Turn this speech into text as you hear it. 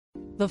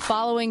The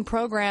following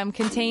program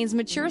contains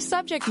mature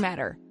subject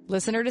matter.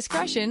 Listener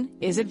discretion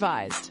is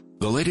advised.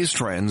 The latest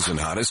trends and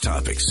hottest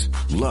topics,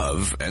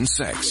 love and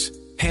sex,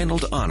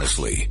 handled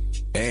honestly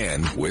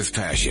and with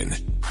passion.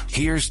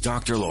 Here's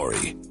Dr.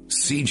 Lori,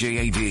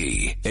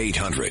 CJAD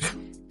 800.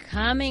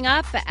 Coming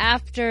up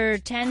after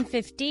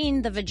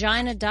 10:15, the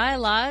Vagina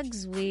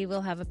Dialogues, we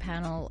will have a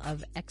panel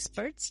of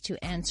experts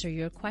to answer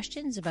your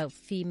questions about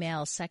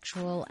female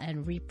sexual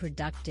and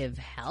reproductive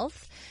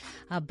health.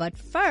 But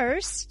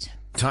first...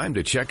 Time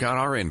to check out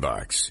our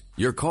inbox.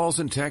 Your calls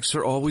and texts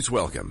are always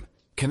welcome.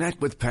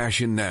 Connect with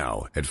Passion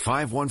now at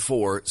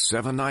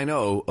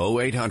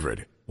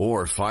 514-790-0800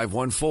 or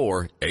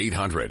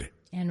 514-800.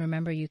 And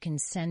remember, you can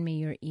send me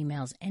your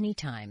emails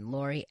anytime,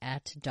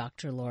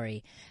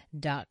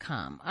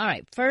 lori@drlori.com. All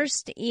right,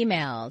 first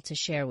email to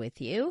share with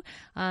you.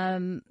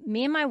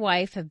 Me and my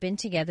wife have been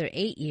together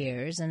 8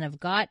 years and have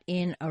got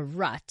in a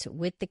rut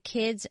with the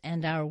kids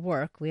and our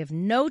work. We have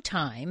no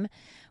time.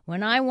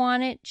 When I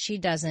want it, she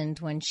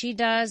doesn't. When she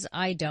does,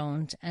 I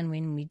don't. And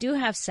when we do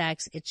have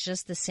sex, it's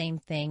just the same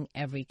thing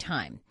every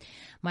time.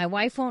 My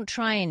wife won't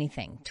try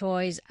anything.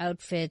 Toys,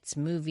 outfits,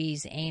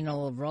 movies,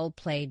 anal, role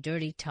play,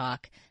 dirty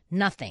talk,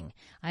 nothing.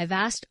 I've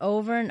asked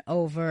over and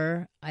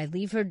over. I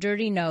leave her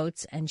dirty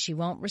notes and she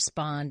won't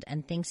respond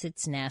and thinks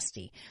it's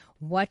nasty.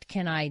 What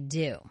can I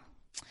do?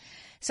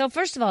 So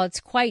first of all, it's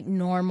quite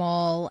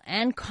normal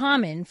and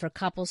common for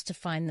couples to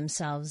find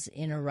themselves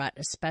in a rut,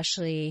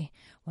 especially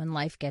when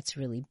life gets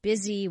really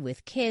busy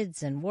with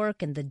kids and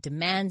work and the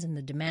demands and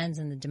the demands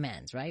and the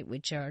demands, right?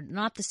 Which are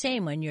not the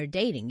same when you're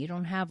dating. You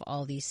don't have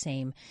all these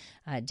same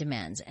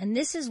demands. And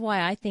this is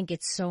why I think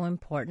it's so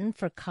important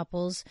for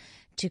couples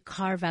to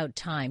carve out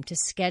time, to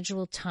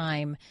schedule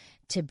time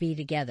to be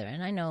together.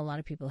 And I know a lot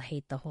of people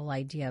hate the whole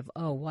idea of,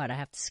 oh, what, I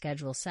have to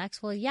schedule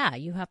sex? Well, yeah,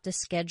 you have to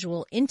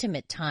schedule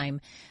intimate time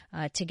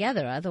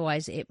together.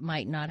 Otherwise, it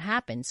might not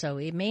happen. So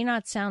it may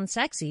not sound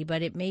sexy,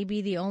 but it may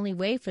be the only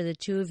way for the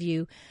two of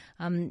you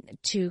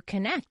to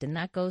connect. And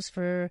that goes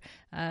for,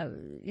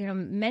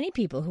 many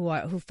people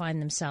who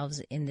find themselves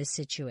in this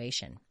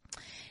situation.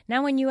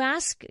 Now, when you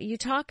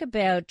talk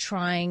about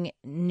trying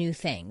new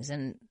things,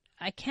 and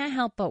I can't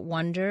help but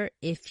wonder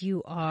if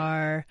you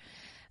are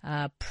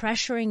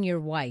pressuring your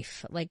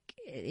wife, like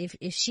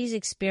if she's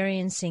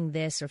experiencing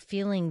this or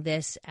feeling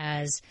this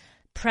as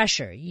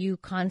pressure, you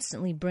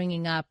constantly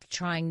bringing up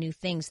trying new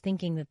things,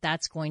 thinking that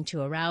that's going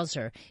to arouse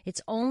her. It's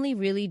only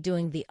really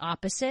doing the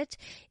opposite.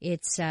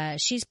 It's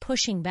she's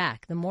pushing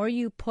back. The more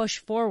you push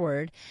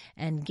forward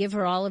and give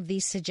her all of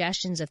these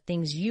suggestions of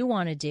things you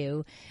want to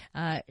do,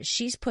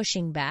 she's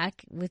pushing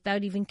back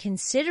without even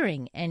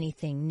considering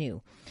anything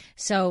new.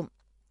 So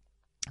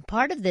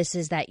part of this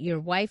is that your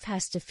wife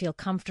has to feel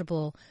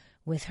comfortable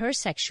with her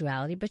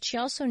sexuality, but she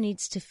also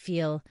needs to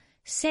feel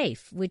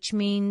safe, which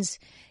means,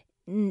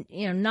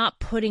 not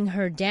putting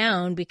her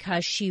down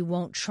because she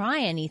won't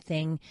try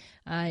anything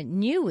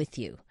new with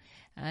you.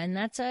 And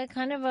that's a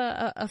kind of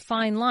a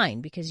fine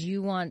line, because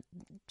you want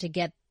to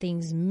get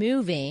things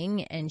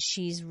moving and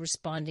she's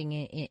responding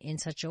in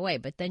such a way.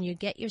 But then you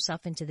get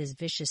yourself into this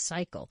vicious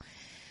cycle.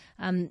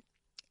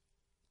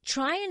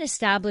 Try and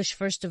establish,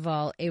 first of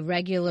all, a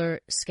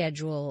regular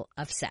schedule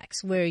of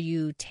sex where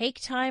you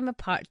take time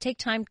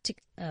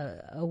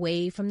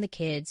away from the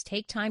kids,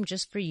 take time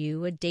just for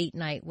you, a date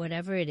night,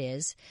 whatever it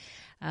is.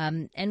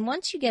 And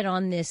once you get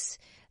on this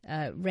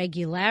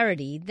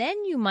regularity,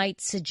 then you might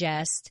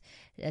suggest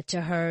to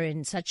her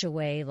in such a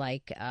way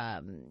like,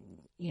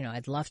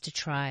 I'd love to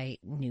try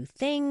new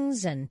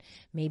things, and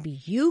maybe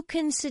you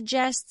can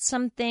suggest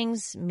some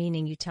things,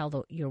 meaning you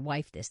tell your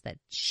wife this, that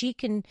she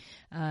can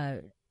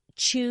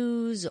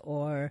choose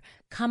or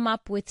come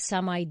up with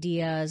some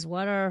ideas.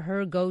 What are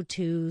her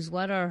go-tos?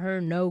 What are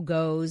her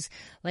no-goes?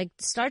 Like,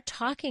 start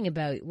talking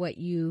about what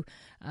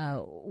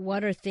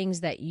are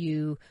things that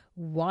you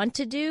want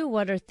to do?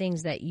 What are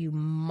things that you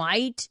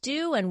might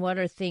do? And what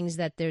are things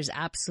that there's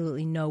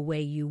absolutely no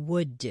way you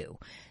would do?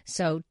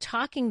 So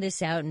talking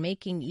this out and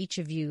making each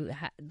of you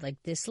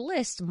like this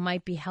list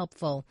might be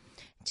helpful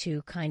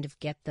to kind of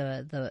get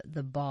the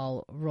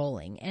ball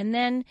rolling. And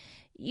then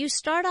you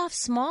start off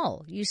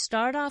small. You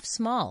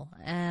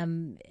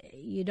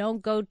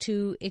don't go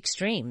to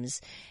extremes,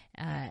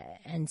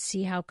 and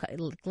see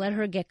let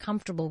her get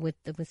comfortable with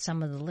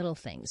some of the little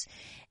things.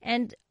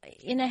 And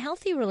in a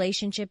healthy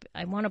relationship,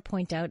 I want to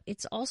point out,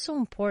 it's also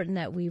important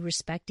that we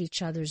respect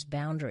each other's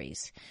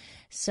boundaries.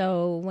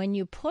 So when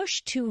you push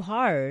too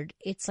hard,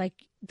 it's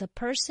like the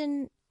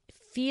person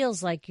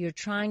feels like you're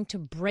trying to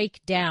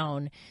break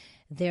down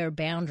their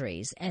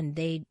boundaries, and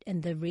the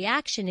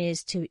reaction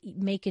is to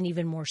make an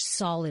even more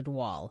solid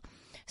wall.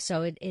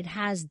 So it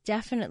has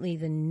definitely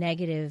the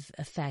negative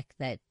effect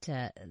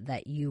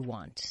that you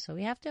want. So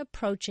we have to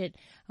approach it.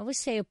 I always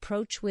say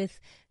approach with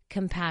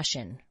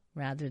compassion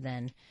rather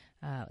than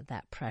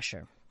that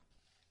pressure.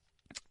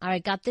 I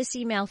got this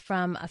email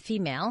from a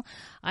female.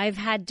 I've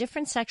had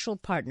different sexual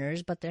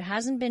partners, but there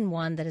hasn't been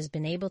one that has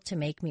been able to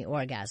make me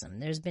orgasm.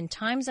 There's been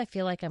times I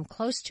feel like I'm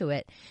close to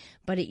it,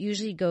 but it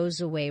usually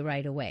goes away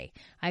right away.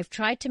 I've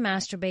tried to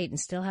masturbate and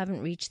still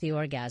haven't reached the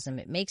orgasm.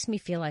 It makes me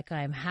feel like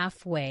I'm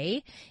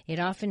halfway. It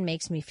often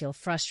makes me feel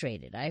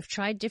frustrated. I've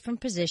tried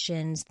different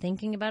positions,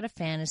 thinking about a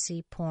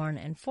fantasy, porn,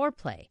 and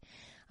foreplay.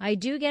 I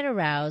do get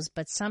aroused,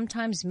 but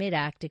sometimes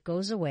mid-act it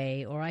goes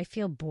away or I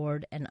feel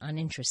bored and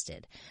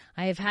uninterested.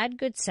 I have had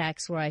good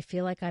sex where I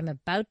feel like I'm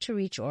about to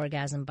reach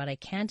orgasm, but I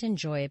can't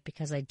enjoy it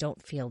because I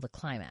don't feel the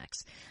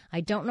climax.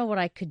 I don't know what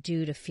I could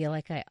do to feel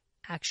like I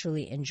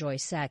actually enjoy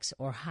sex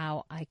or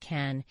how I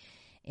can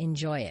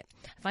enjoy it.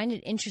 I find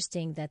it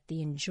interesting that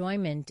the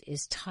enjoyment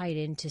is tied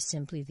into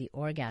simply the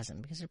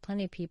orgasm, because there are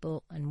plenty of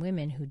people and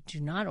women who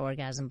do not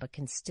orgasm but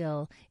can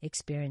still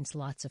experience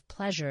lots of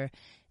pleasure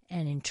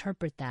and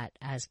interpret that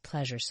as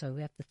pleasure. So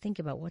we have to think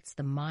about what's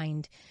the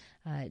mind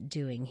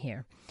doing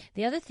here.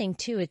 The other thing,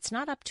 too, it's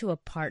not up to a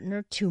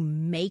partner to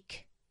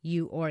make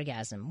you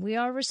orgasm. We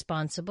are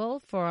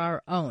responsible for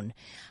our own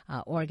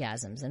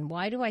orgasms. And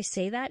why do I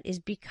say that? Is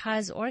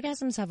because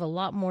orgasms have a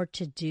lot more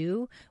to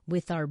do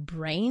with our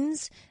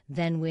brains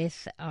than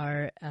with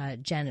our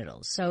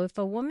genitals. So if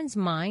a woman's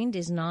mind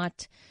is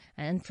not,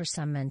 and for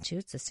some men too,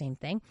 it's the same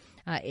thing,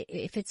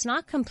 if it's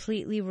not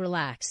completely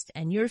relaxed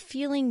and you're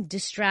feeling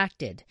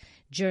distracted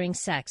during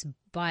sex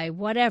by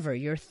whatever,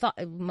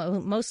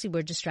 mostly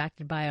we're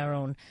distracted by our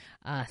own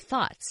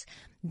thoughts,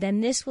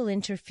 then this will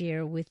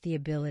interfere with the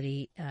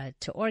ability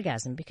to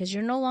orgasm, because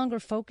you're no longer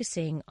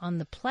focusing on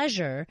the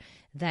pleasure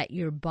that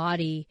your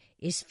body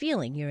is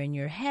feeling. You're in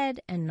your head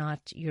and not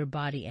your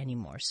body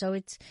anymore. So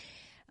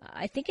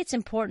I think it's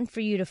important for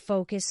you to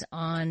focus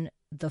on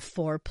the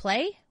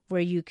foreplay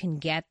where you can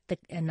get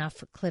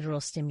enough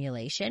clitoral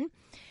stimulation.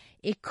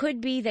 It could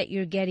be that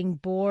you're getting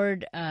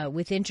bored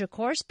with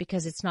intercourse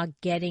because it's not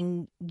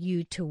getting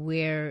you to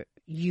where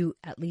you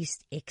at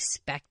least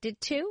expect it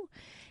to.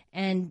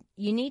 And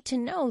you need to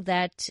know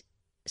that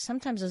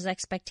sometimes those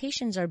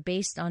expectations are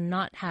based on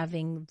not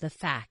having the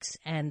facts.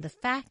 And the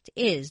fact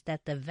is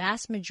that the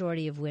vast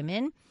majority of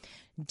women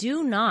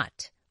do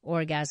not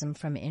orgasm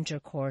from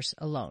intercourse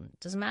alone. It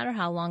doesn't matter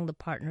how long the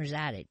partner's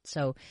at it.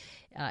 So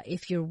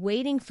if you're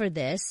waiting for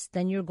this,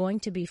 then you're going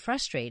to be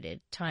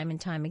frustrated time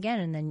and time again,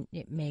 and then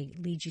it may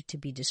lead you to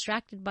be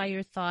distracted by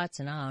your thoughts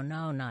and, oh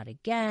no, not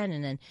again,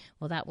 and then,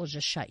 well, that will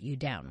just shut you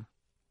down.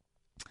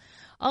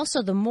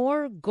 Also, the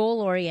more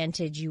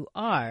goal-oriented you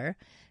are,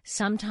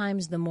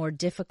 sometimes the more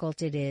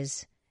difficult it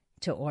is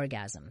to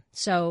orgasm.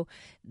 So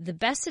the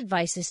best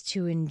advice is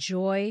to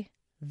enjoy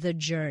the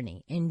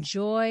journey.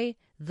 Enjoy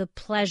the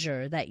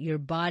pleasure that your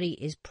body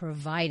is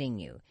providing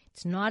you.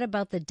 It's not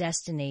about the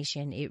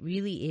destination. It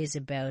really is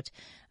about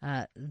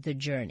the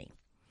journey.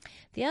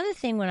 The other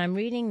thing when I'm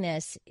reading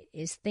this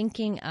is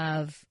thinking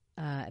of,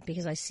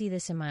 because I see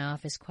this in my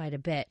office quite a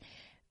bit,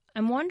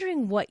 I'm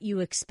wondering what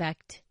you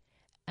expect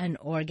an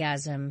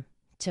orgasm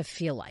to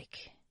feel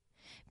like.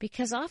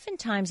 Because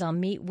oftentimes I'll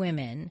meet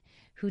women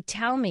who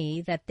tell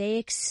me that they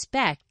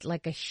expect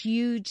like a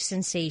huge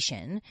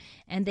sensation,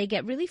 and they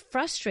get really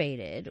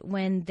frustrated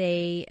when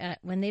they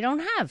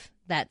don't have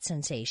that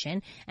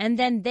sensation, and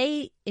then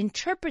they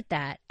interpret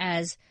that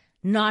as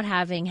not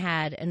having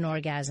had an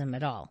orgasm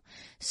at all.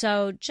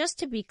 So just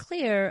to be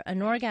clear,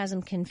 an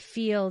orgasm can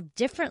feel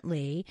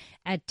differently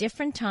at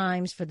different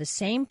times for the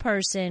same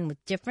person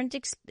with different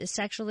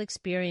sexual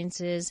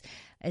experiences,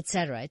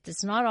 etc.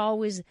 It's not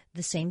always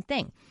the same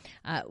thing.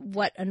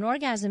 What an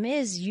orgasm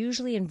is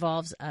usually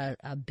involves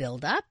a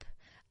buildup,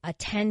 a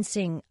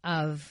tensing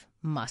of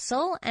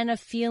muscle, and a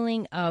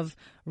feeling of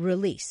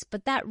release.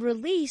 But that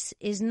release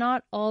is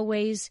not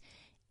always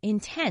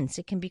intense.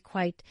 It can be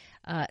quite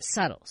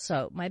subtle.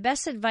 So my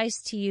best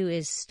advice to you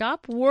is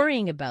stop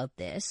worrying about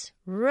this,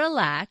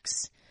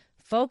 relax,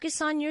 focus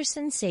on your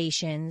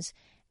sensations,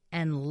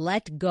 and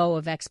let go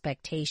of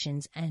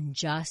expectations and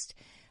just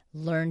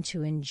learn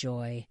to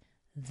enjoy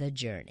the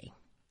journey.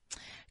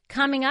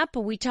 Coming up,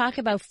 we talk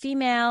about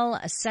female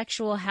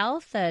sexual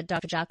health.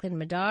 Dr. Jacqueline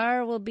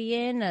Madar will be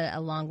in,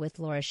 along with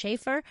Laura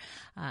Schaefer,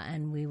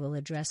 and we will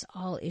address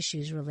all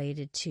issues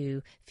related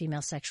to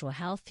female sexual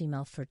health,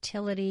 female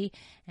fertility,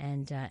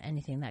 and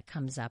anything that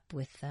comes up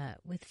with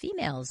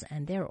females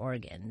and their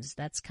organs.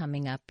 That's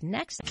coming up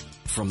next.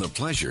 From the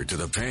pleasure to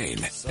the pain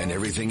and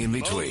everything in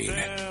between.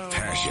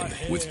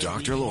 Passion with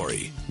Dr.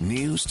 Lori.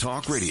 News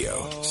Talk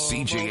Radio,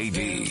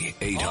 CJAD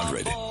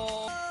 800.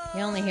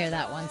 You only hear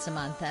that once a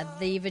month.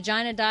 The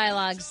Vagina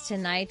Dialogues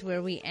tonight,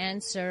 where we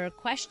answer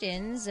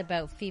questions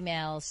about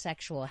female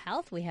sexual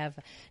health. We have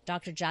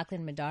Dr.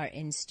 Jacqueline Madar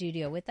in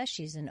studio with us.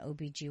 She's an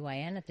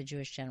OBGYN at the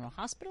Jewish General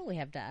Hospital. We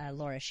have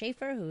Laura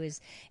Schaefer, who is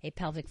a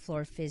pelvic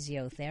floor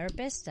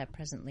physiotherapist,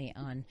 presently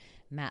on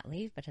mat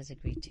leave, but has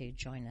agreed to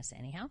join us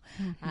anyhow.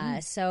 Mm-hmm.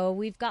 So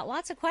we've got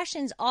lots of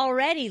questions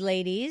already,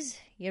 ladies.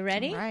 You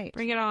ready? All right.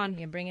 Bring it on.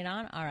 You bring it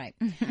on? All right.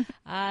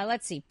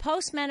 Let's see.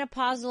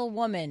 Postmenopausal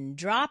woman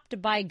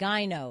dropped by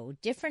gyno.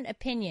 Different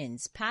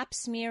opinions, pap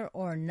smear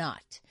or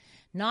not.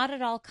 Not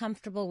at all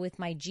comfortable with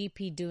my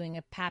GP doing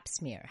a pap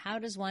smear. How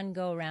does one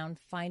go around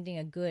finding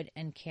a good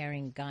and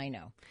caring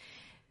gyno?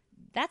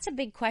 That's a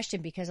big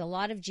question because a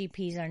lot of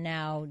GPs are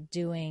now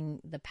doing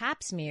the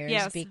pap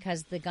smears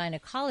because the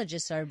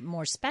gynecologists are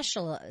more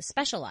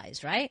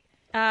specialized, right?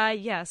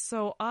 Yes.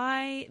 So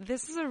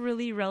this is a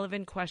really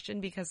relevant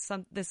question because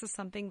this is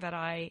something that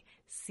I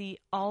see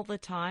all the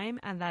time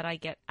and that I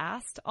get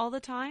asked all the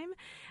time.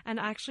 And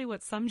actually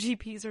what some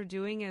GPs are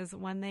doing is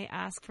when they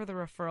ask for the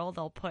referral,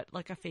 they'll put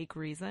like a fake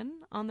reason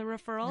on the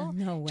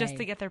referral just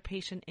to get their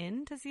patient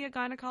in to see a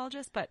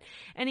gynecologist. But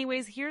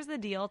anyways, here's the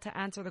deal to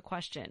answer the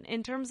question.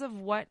 In terms of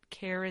what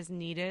care is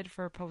needed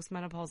for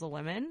postmenopausal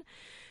women,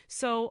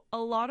 so a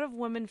lot of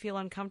women feel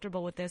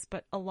uncomfortable with this,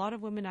 but a lot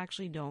of women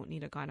actually don't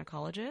need a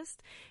gynecologist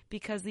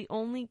because the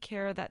only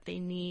care that they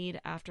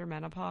need after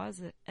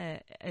menopause,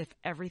 if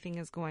everything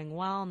is going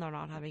well and they're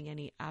not having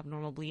any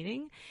abnormal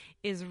bleeding,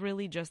 is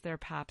really just their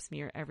pap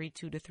smear every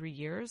 2 to 3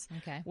 years,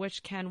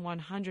 which can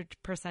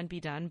 100% be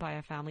done by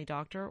a family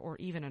doctor or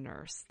even a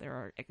nurse. There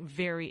are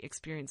very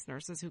experienced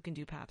nurses who can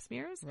do pap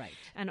smears. Right.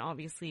 And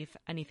obviously, if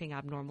anything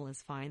abnormal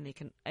is found,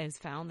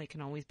 they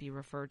can always be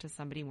referred to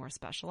somebody more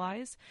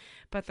specialized.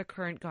 But the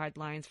current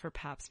guidelines for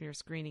pap smear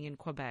screening in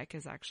Quebec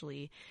is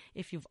actually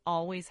if you've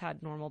always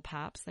had normal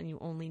paps, then you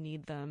only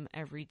need them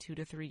every 2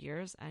 to 3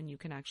 years and you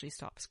can actually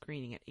stop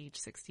screening at age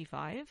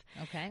 65.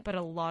 Okay. But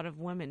a lot of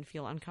women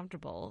feel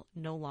uncomfortable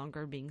no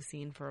longer being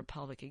seen for a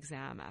pelvic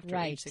exam after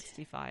age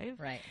 65.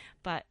 Right.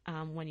 But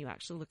when you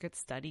actually look at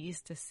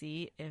studies to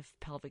see if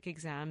pelvic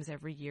exams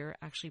every year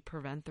actually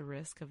prevent the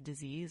risk of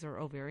disease or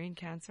ovarian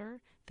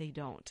cancer, they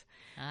don't,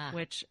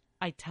 which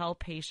I tell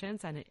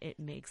patients and it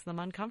makes them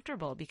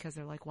uncomfortable because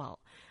they're like, well,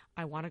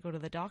 I want to go to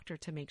the doctor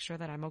to make sure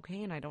that I'm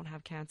okay and I don't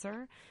have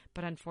cancer.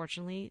 But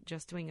unfortunately,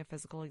 just doing a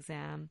physical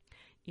exam,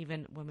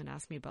 even women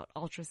ask me about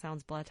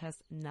ultrasounds, blood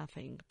tests,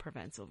 nothing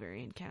prevents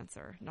ovarian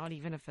cancer, not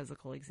even a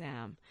physical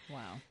exam.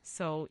 Wow.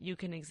 So you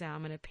can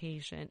examine a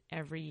patient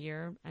every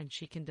year and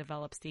she can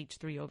develop stage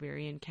 3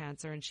 ovarian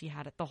cancer and she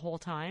had it the whole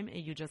time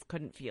and you just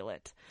couldn't feel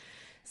it.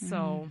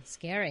 So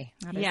scary.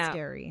 That is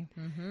scary.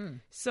 Mm-hmm.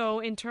 So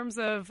in terms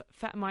of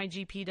my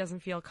GP doesn't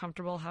feel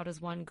comfortable, how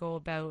does one go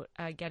about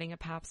getting a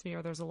pap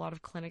smear? There's a lot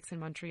of clinics in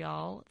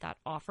Montreal that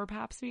offer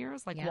pap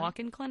smears, like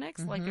walk-in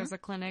clinics. Like there's a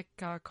clinic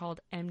called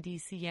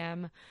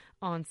MDCM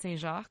on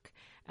Saint-Jacques,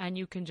 and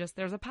you can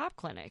there's a pap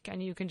clinic,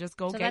 and you can just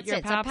go get your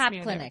pap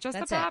smear there. Just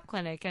a pap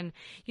clinic. And,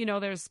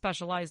 there's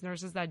specialized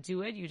nurses that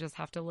do it. You just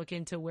have to look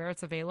into where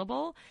it's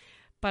available.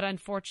 But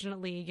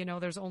unfortunately,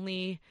 there's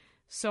only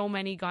so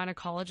many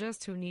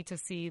gynecologists who need to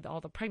see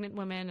all the pregnant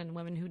women and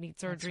women who need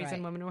surgeries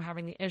and women who are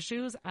having the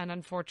issues. And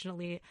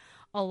unfortunately,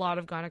 a lot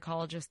of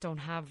gynecologists don't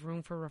have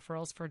room for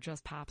referrals for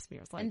just pap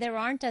smears. And there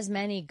aren't as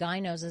many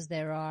gynos as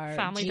there are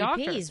family GPs,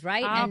 doctors,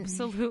 right?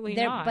 Absolutely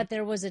not. But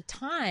there was a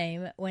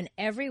time when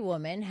every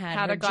woman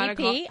had her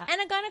GP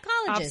and a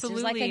gynecologist. Absolutely. It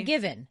was like a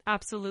given.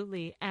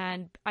 Absolutely.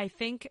 And I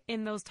think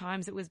in those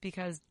times it was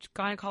because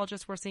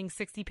gynecologists were seeing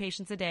 60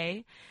 patients a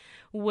day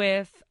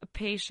with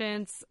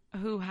patients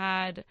who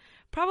had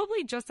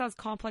probably just as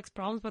complex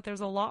problems, but there's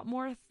a lot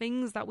more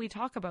things that we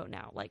talk about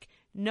now. Like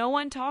no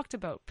one talked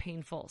about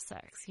painful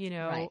sex,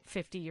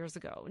 50 years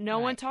ago. No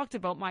one talked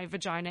about my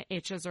vagina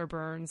itches or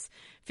burns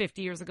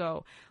 50 years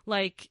ago.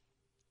 Like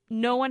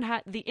no one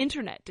had, the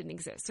internet didn't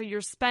exist. So you're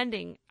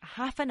spending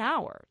half an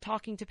hour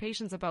talking to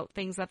patients about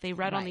things that they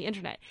read on the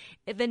internet.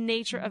 The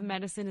nature of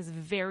medicine is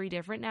very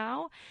different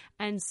now.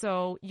 And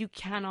so you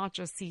cannot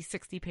just see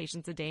 60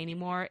 patients a day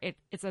anymore.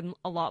 It's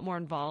a lot more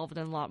involved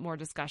and a lot more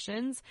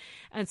discussions.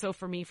 And so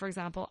for me, for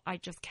example, I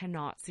just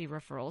cannot see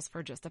referrals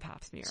for just a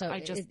pap smear. So I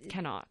just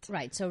cannot.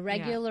 Right. So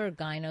regular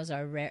gynos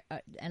are rare.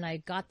 And I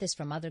got this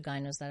from other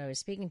gynos that I was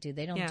speaking to.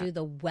 They don't do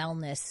the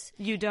wellness.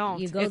 You don't.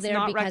 You go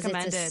there because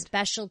it's a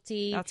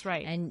specialty. That's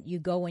right. And you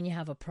go when you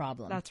have a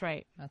problem. That's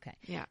right. Okay.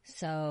 Yeah.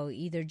 So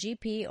either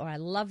GP or I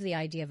love the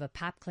idea of a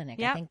pap clinic.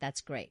 I think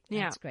that's great.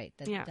 That's great.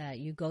 That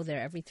you go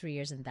there every 3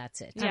 years and that's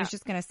it. I was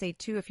just going to say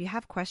too, if you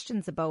have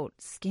questions about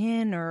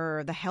skin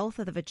or the health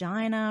of the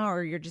vagina,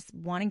 or you're just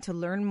wanting to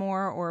learn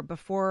more, or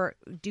before,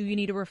 do you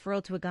need a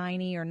referral to a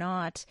gynae or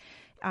not?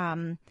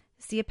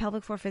 See a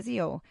pelvic floor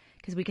physio,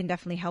 because we can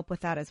definitely help with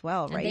that as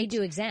well, right? And they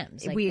do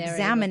exams. Like we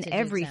examine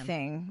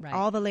everything,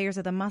 all the layers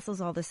of the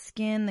muscles, all the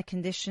skin, the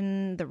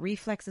condition, the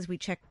reflexes. We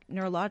check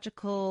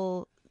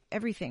neurological,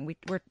 everything.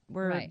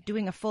 We're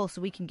doing a full,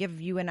 so we can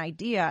give you an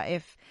idea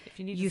if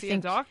you need to see a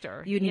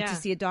doctor. You need to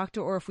see a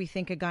doctor, or if we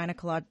think a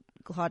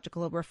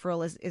gynecological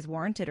referral is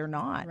warranted or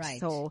not.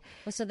 Right. So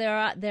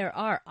there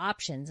are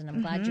options, and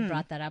I'm glad you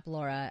brought that up,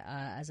 Laura,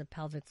 as a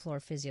pelvic floor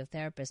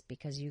physiotherapist,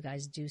 because you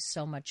guys do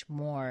so much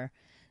more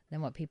than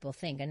what people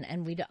think.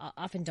 And we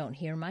often don't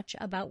hear much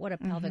about what a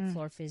pelvic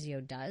floor physio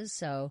does.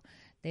 So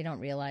they don't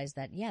realize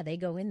that, they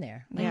go in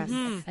there. Yes.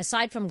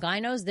 Aside from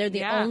gynos, they're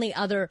the only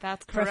other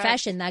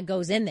profession that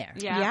goes in there.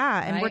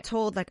 Yeah. And we're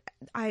told,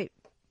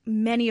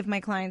 many of my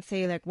clients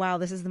say, like, wow,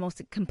 this is the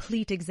most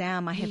complete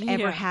exam I have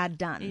ever had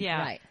done. Yeah.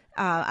 Right.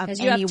 of because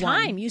you anyone.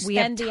 have time. You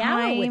spend the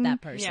hour with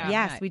that person. Yeah.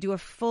 Yes, Right. we do a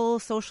full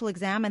social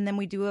exam, and then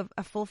we do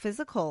a full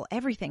physical,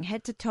 everything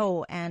head to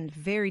toe, and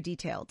very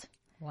detailed.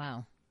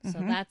 Wow. So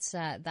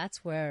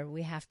that's where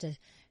we have to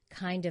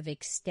kind of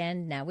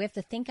extend now. We have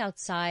to think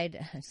outside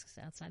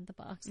the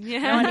box. Yeah.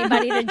 I don't want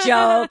anybody to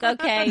joke.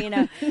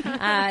 Okay,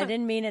 I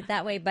didn't mean it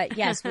that way, but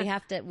yes, we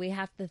have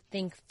to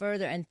think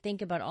further and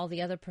think about all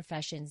the other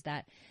professions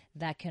that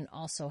can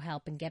also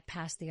help and get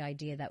past the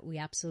idea that we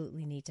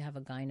absolutely need to have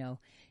a gyno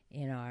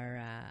in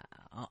our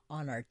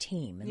on our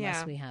team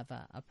unless we have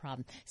a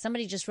problem.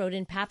 Somebody just wrote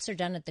in, PAPs are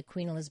done at the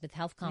Queen Elizabeth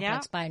Health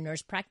Complex by a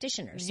nurse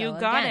practitioner. So you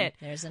got again, it.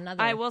 There's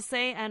another. I will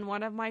say, and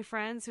one of my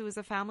friends who is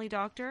a family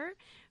doctor,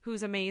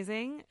 who's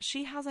amazing,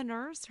 she has a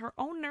nurse, her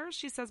own nurse.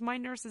 She says, my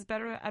nurse is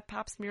better at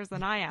Pap smears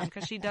than I am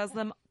because she does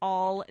them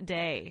all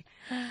day.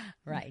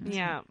 Right.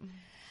 Yeah.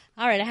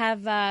 All right, I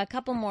have a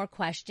couple more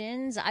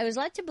questions. I was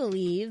led to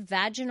believe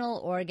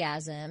vaginal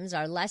orgasms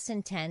are less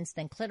intense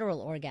than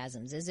clitoral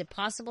orgasms. Is it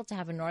possible to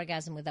have an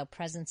orgasm without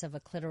presence of a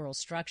clitoral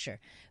structure?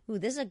 Ooh,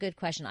 this is a good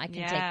question. I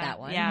can take that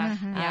one.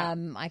 Yeah.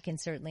 I can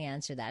certainly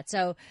answer that.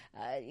 So,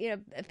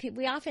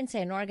 we often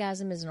say an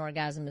orgasm is an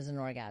orgasm is an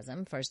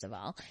orgasm, first of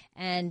all.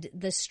 And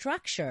the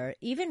structure,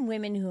 even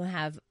women who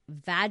have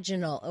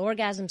vaginal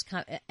orgasms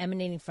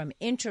emanating from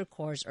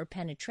intercourse or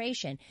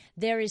penetration,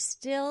 there is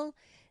still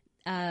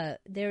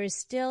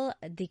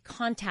the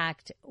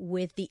contact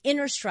with the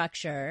inner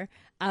structure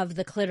of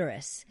the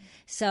clitoris.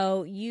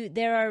 So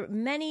there are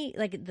many,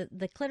 like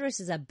the clitoris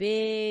is a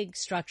big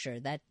structure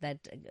that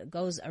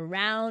goes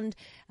around,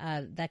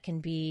 that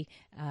can be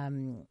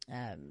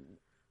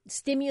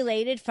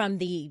stimulated from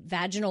the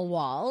vaginal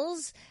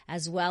walls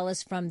as well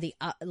as from the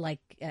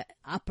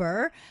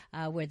upper,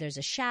 where there's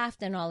a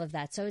shaft and all of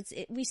that. So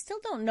we still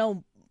don't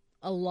know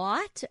a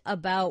lot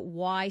about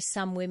why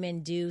some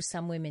women do,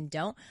 some women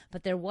don't.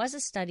 But there was a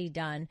study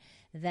done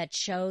that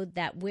showed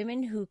that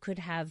women who could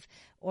have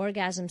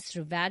orgasms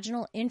through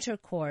vaginal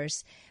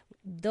intercourse,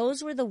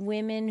 those were the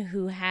women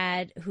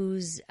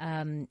whose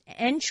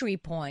entry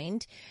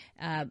point,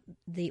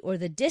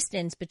 the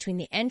distance between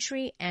the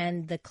entry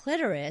and the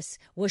clitoris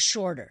was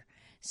shorter.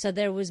 So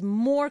there was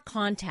more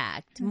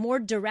contact, more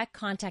direct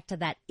contact to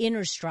that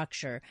inner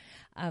structure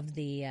of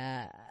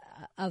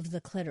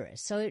the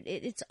clitoris. So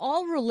it's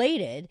all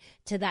related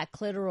to that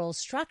clitoral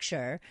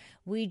structure.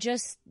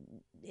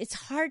 It's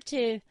hard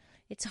to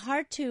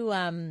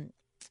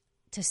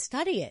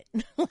study it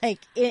like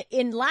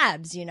in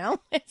labs,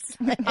 It's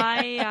like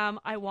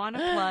I want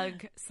to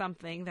plug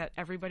something that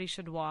everybody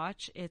should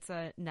watch. It's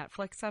a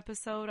Netflix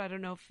episode. I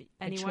don't know if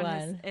anyone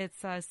has,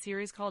 it's a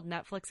series called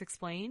Netflix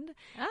Explained.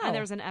 Oh. And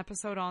there's an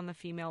episode on the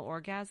female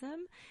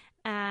orgasm.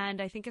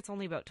 And I think it's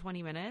only about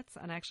 20 minutes.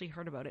 And I actually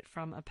heard about it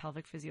from a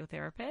pelvic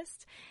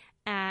physiotherapist.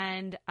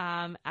 And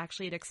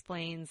actually it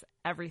explains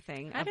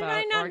everything. How about did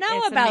I not know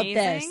it's about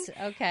amazing. this?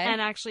 Okay. And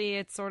actually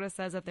it sort of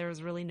says that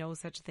there's really no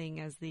such thing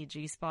as the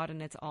G-spot,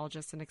 and it's all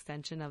just an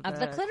extension of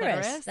the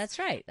clitoris. That's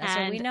right. That's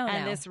what we know now.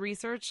 And this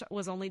research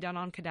was only done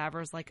on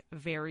cadavers like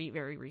very,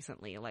 very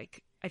recently,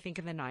 like I think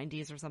in the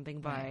 90s or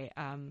something by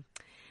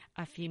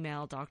a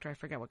female doctor. I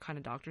forget what kind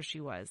of doctor she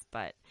was,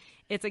 but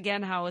it's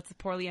again how it's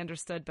poorly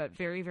understood, but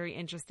very, very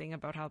interesting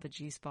about how the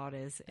G-spot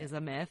is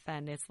a myth,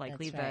 and it's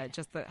likely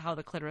how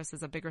the clitoris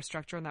is a bigger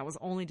structure, and that was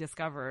only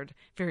discovered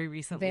very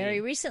recently.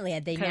 Very recently,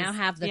 and they now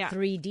have the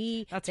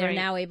 3D. They're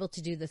now able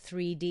to do the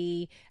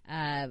 3D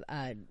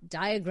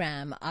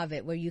diagram of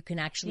it, where you can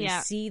actually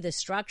see the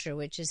structure,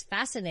 which is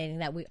fascinating.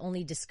 That we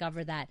only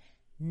discover that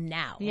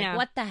now. Like,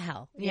 what the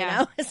hell?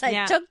 It's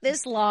like took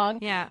this long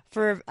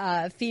for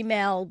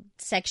female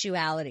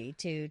sexuality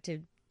to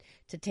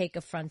take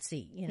a front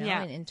seat,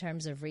 in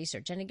terms of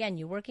research. And again,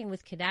 you're working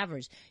with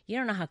cadavers. You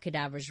don't know how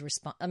cadavers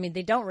respond. I mean,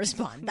 they don't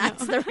respond.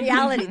 That's the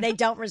reality. They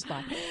don't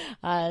respond.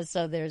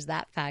 So there's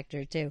that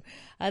factor too.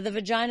 The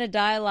Vagina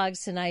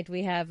Dialogues tonight,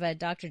 we have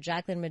Dr.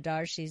 Jacqueline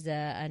Madar. She's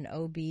an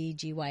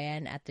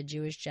OB-GYN at the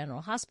Jewish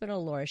General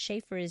Hospital. Laura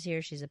Schaefer is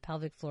here. She's a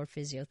pelvic floor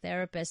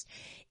physiotherapist.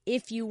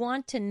 If you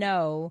want to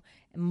know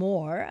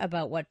more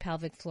about what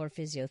pelvic floor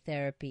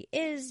physiotherapy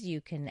is,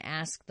 you can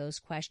ask those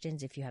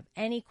questions. If you have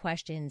any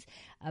questions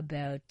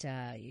about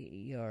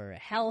your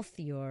health,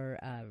 your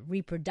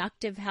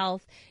reproductive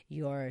health,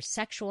 your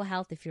sexual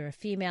health, if you're a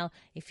female,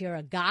 if you're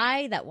a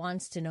guy that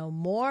wants to know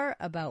more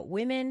about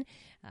women,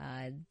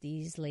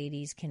 these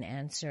ladies can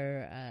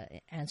answer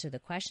the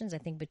questions. I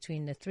think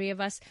between the three of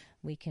us,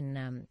 we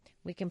can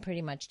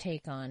pretty much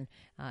take on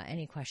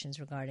any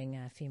questions regarding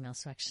female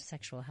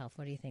sexual health.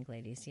 What do you think,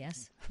 ladies?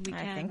 Yes,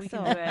 I think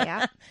so.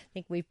 Yeah, I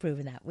think we've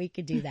proven that we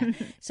could do that.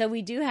 So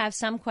we do have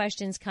some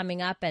questions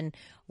coming up, and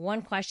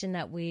one question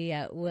that we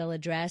will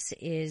address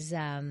is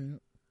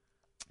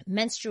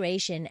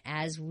menstruation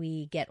as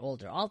we get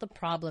older, all the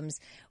problems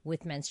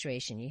with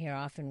menstruation. You hear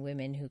often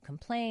women who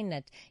complain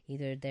that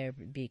either they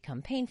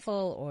become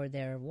painful or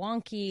they're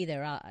wonky.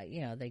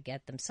 They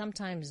get them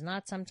sometimes,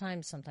 not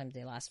sometimes. Sometimes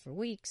they last for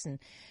weeks. And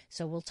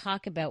so we'll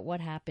talk about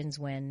what happens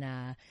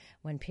when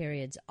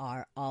periods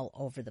are all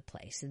over the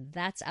place. And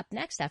that's up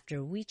next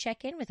after we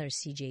check in with our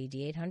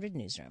CJAD 800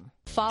 newsroom.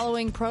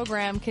 Following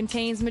program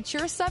contains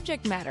mature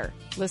subject matter.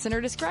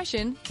 Listener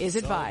discretion is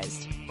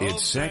advised.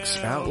 It's Sex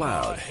Out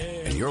Loud,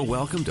 and you're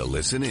welcome to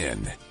listen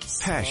in.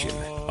 Passion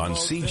on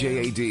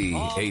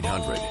CJAD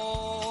 800.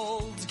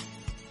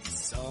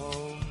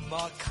 Some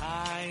are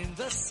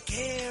kinda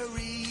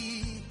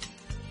scary,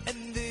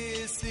 and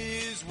this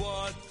is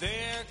what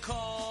they're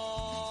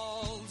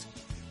called.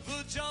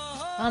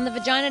 On the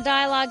Vagina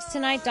Dialogues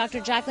tonight, Dr.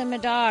 Jacqueline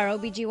Madar,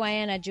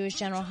 OBGYN at Jewish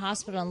General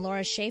Hospital, and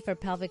Laura Schaefer,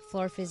 pelvic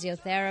floor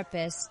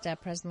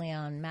physiotherapist, presently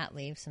on mat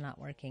leave, so not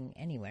working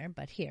anywhere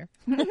but here.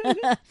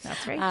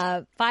 That's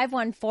right.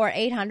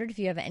 514-800. If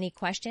you have any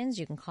questions,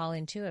 you can call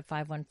in too at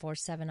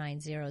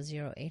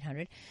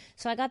 514-790-0800.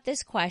 So I got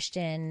this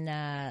question,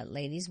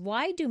 ladies.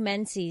 Why do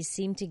menses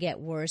seem to get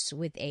worse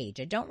with age?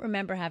 I don't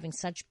remember having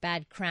such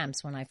bad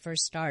cramps when I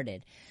first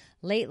started.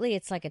 Lately,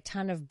 it's like a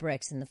ton of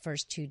bricks in the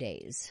first 2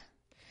 days.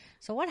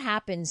 So what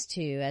happens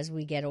as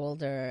we get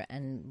older,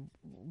 and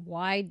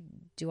why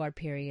do our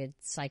period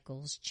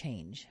cycles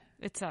change?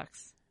 It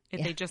sucks.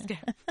 They just get...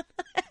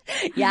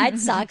 Yeah, it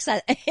sucks,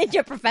 in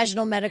your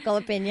professional medical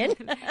opinion.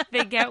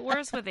 They get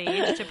worse with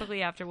age,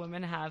 typically after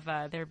women have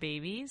their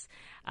babies.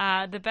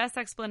 The best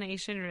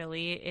explanation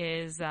really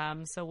is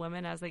so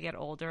women, as they get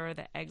older,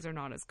 the eggs are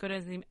not as good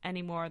as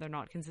anymore. They're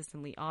not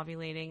consistently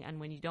ovulating. And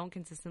when you don't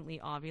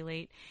consistently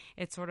ovulate,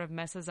 it sort of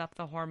messes up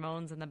the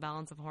hormones and the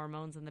balance of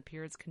hormones, and the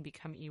periods can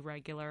become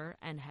irregular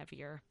and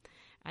heavier.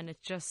 And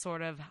it's just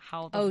sort of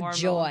how the hormones...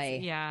 joy.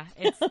 Yeah.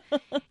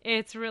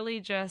 It's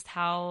really just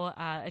how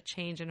a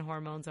change in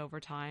hormones over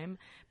time.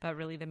 But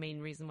really the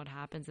main reason what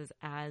happens is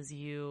as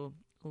you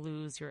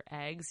lose your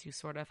eggs, you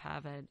sort of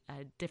have a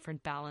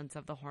different balance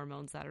of the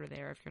hormones that are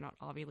there if you're not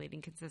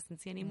ovulating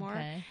consistency anymore.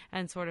 Okay.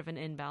 And sort of an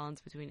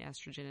imbalance between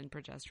estrogen and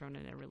progesterone,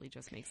 and it really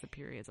just makes the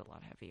periods a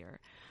lot heavier.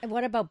 And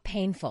what about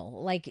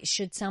painful? Like,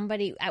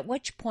 at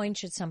which point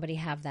should somebody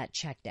have that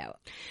checked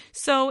out?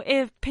 So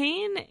if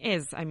pain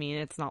is,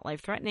 it's not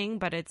life-threatening,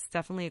 but it's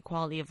definitely a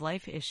quality of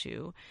life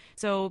issue.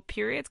 So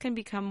periods can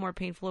become more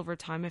painful over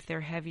time if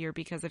they're heavier,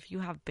 because if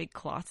you have big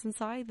clots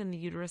inside, then the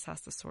uterus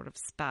has to sort of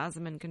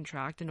spasm and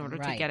contract in order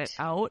to get it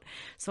out.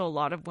 So a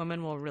lot of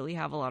women will really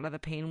have a lot of the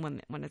pain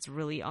when it's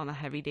really on the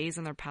heavy days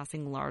and they're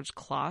passing large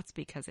clots,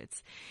 because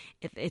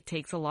it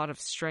takes a lot of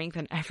strength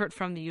and effort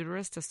from the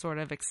uterus to sort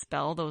of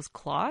expel those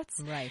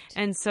clots. Right.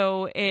 And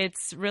so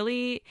it's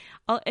really,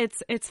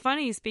 it's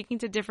funny speaking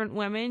to different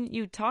women.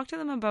 You talk to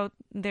them about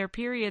their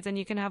periods, and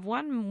you can have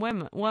one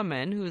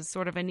woman who's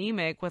sort of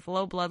anemic with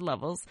low blood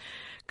levels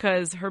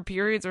because her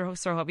periods are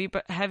so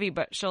heavy,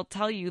 but she'll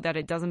tell you that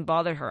it doesn't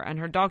bother her, and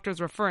her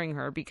doctor's referring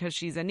her because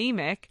she's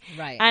anemic.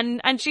 Right.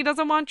 And she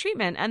doesn't want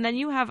treatment. And then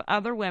you have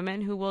other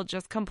women who will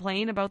just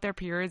complain about their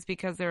periods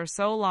because they're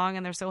so long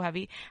and they're so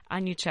heavy,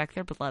 and you check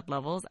their blood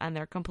levels and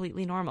they're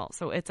completely normal.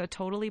 So it's a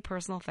totally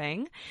personal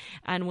thing,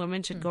 and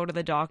women should go to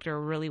the doctor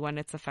really when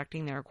it's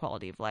affecting their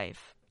quality of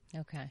life.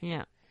 Okay.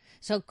 Yeah.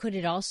 So could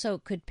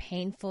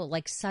painful,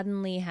 like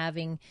suddenly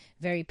having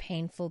very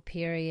painful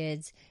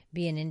periods,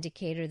 be an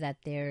indicator that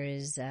there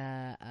is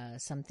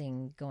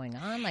something going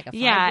on, like a fibroid?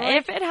 Yeah,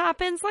 if it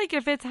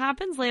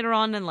happens later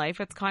on in life,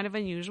 it's kind of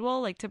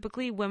unusual. Like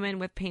typically women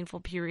with painful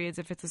periods,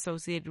 if it's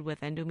associated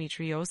with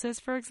endometriosis,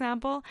 for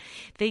example,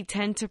 they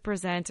tend to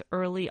present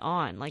early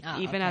on, like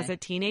even as a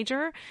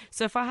teenager.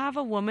 So if I have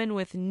a woman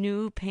with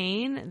new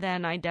pain,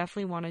 then I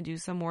definitely want to do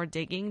some more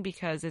digging,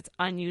 because it's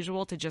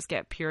unusual to just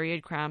get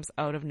period cramps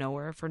out of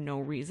nowhere for no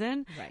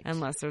reason,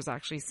 unless there's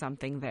actually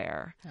something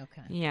there.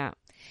 Okay. Yeah.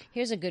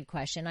 Here's a good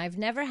question. I've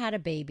never had a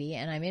baby,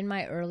 and I'm in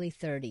my early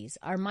 30s.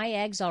 Are my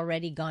eggs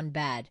already gone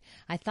bad?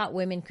 I thought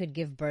women could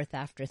give birth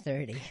after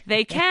 30.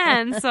 They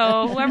can.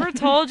 So whoever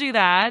told you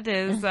that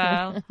is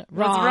was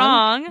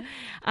wrong.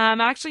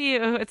 Actually,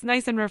 it's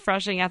nice and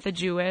refreshing at the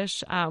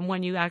Jewish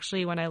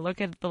when I look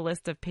at the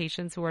list of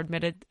patients who are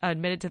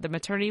admitted to the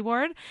maternity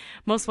ward.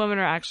 Most women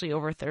are actually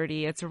over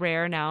 30. It's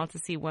rare now to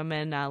see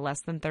women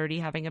less than 30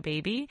 having a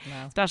baby,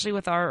 especially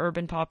with our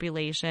urban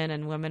population,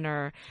 and women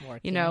are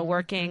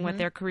working with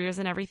their careers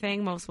and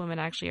everything. Most women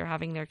actually are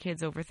having their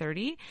kids over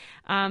 30.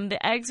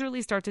 The eggs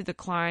really start to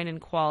decline in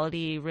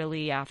quality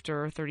really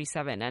after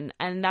 37.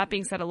 And that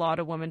being said, a lot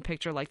of women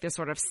picture like this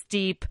sort of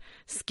steep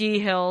ski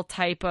hill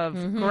type of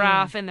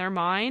graph in their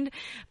mind,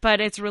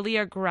 but it's really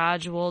a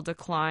gradual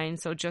decline.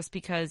 So just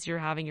because you're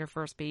having your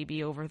first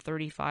baby over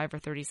 35 or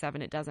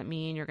 37, it doesn't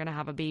mean you're going to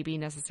have a baby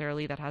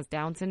necessarily that has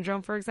Down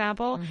syndrome, for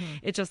example.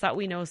 It's just that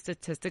we know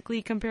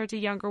statistically compared to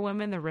younger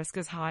women, the risk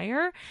is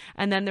higher.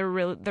 And then the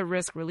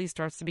risk really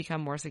starts to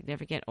become more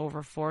significant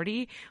over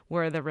 40,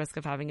 where the risk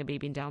of having a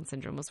baby in Down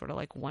syndrome was sort of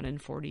like 1 in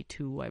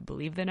 42, I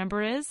believe the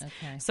number is.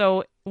 Okay.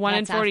 So 1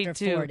 in That's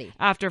 42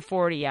 after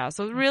 40, yeah.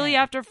 So really Okay.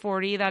 after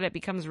 40 that it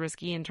becomes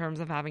risky in terms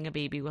of having a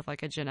baby with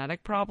like a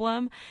genetic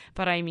problem.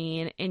 But I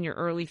mean, in your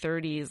early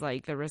 30s,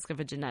 like the risk of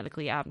a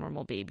genetically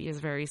abnormal baby is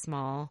very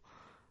small.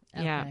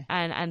 Yeah, Okay.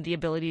 and the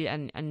ability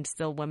and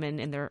still women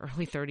in their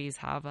early 30s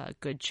have a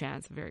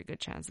very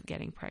good chance of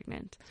getting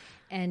pregnant.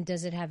 And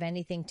does it have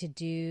anything to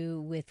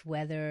do with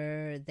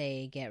whether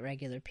they get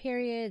regular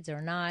periods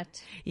or not?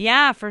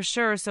 Yeah, for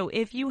sure. So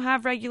if you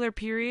have regular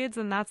periods,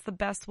 then that's the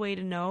best way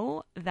to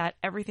know that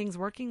everything's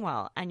working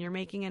well and you're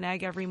making an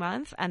egg every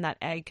month and that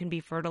egg can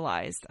be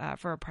fertilized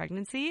for a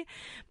pregnancy.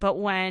 But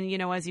when, you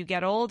know, as you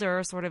get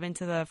older, sort of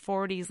into the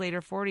 40s, later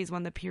 40s,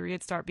 when the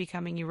periods start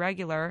becoming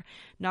irregular,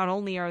 not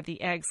only are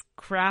the eggs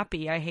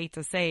crappy, I hate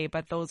to say,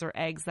 but those are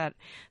eggs that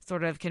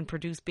sort of can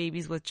produce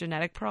babies with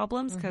genetic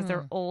problems because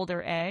they're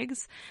older eggs.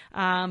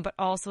 But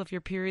also if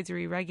your periods are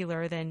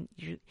irregular, then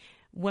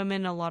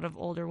a lot of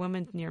older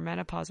women near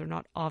menopause are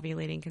not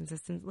ovulating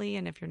consistently.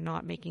 And if you're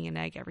not making an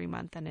egg every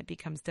month, then it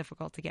becomes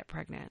difficult to get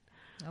pregnant.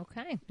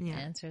 Okay. Yeah.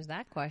 Answers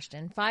that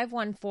question.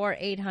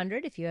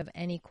 514-800 if you have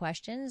any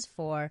questions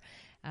for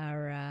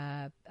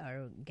our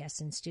guest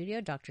in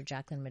studio, Dr.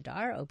 Jacqueline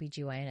Madar,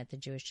 OBGYN at the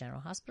Jewish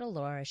General Hospital,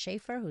 Laura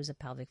Schaefer, who's a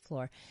pelvic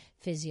floor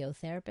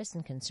physiotherapist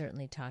and can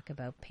certainly talk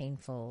about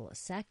painful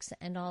sex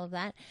and all of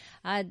that.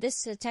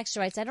 This texter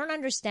writes, I don't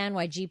understand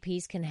why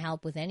GPs can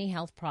help with any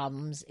health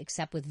problems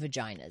except with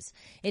vaginas.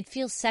 It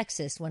feels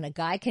sexist when a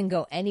guy can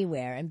go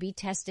anywhere and be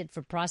tested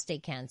for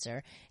prostate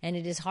cancer, and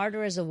it is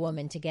harder as a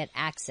woman to get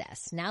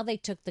access. Now they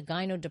took the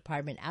gyno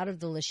department out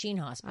of the Lachine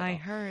Hospital. I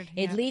heard.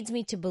 It yeah. leads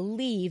me to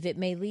believe it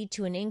may lead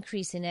to an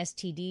increase in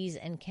STDs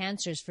and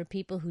cancers for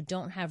people who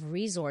don't have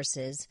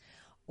resources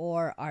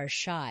or are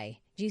shy.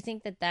 Do you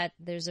think that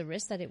there's a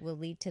risk that it will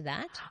lead to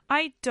that?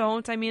 I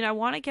don't. I mean, I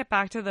want to get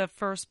back to the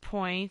first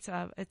point.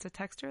 It's a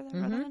texter that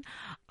wrote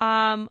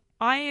that.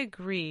 I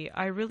agree.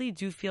 I really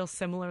do feel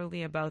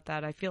similarly about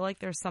that. I feel like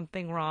there's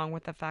something wrong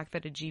with the fact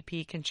that a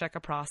GP can check a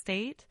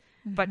prostate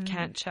but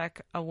can't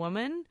check a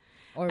woman.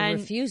 Or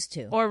refuse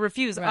to. Or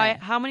refuse. Right.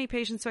 How many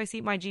patients do I see?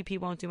 My GP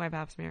won't do my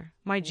pap smear.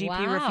 My GP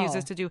Wow.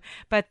 refuses to do.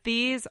 But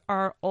these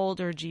are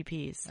older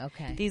GPs.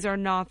 Okay. These are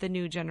not the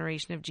new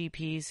generation of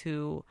GPs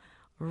who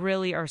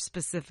really are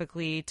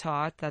specifically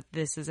taught that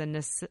this is a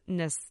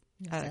necessity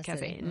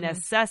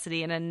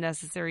and a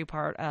necessary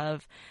part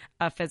of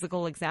a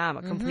physical exam,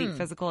 a complete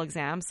physical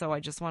exam. So I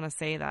just want to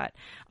say that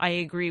I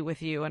agree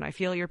with you and I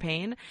feel your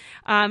pain.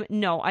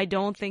 No, I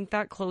don't think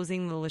that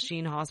closing the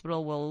Lachine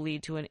Hospital will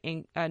lead to the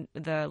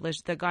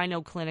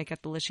gyno clinic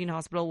at the Lachine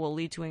Hospital will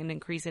lead to an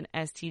increase in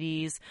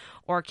STDs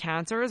or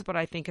cancers, but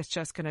I think it's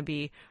just going to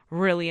be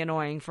really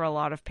annoying for a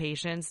lot of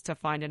patients to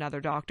find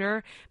another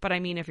doctor. But I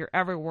mean, if you're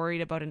ever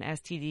worried about an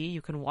STD,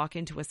 you can walk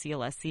into a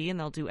CLSC and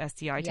they'll do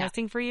STI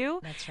testing for you.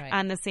 That's right.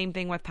 And the same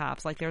thing with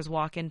PAPs. Like there's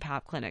walk-in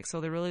PAP clinics. So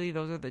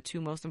those are the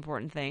two most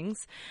important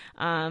things.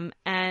 And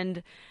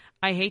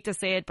I hate to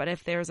say it, but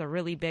if there's a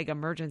really big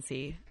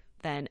emergency,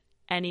 then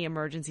any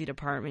emergency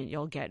department,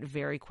 you'll get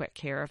very quick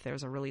care if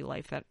there's a really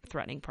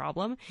life-threatening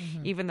problem.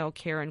 Even though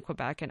care in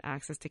Quebec and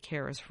access to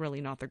care is really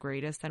not the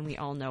greatest, and we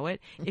all know it.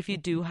 If you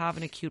do have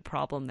an acute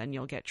problem, then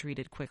you'll get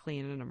treated quickly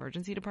in an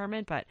emergency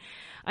department. But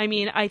I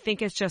mean, I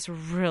think it's just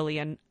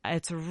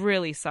it's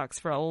really sucks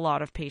for a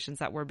lot of patients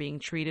that were being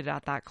treated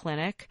at that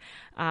clinic.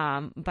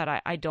 But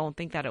I don't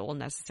think that it will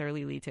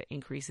necessarily lead to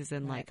increases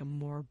in like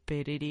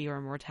morbidity or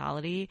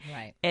mortality.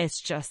 Right.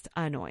 It's just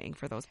annoying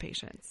for those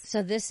patients.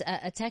 So this,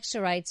 a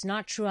texter writes,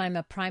 not true. I'm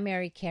a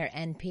primary care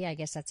NP. I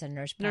guess that's a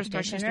nurse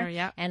practitioner.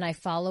 Yeah. And I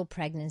follow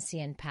pregnancy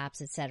and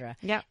PAPs, etc.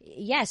 Yeah.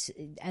 Yes,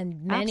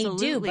 and many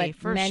Absolutely, do,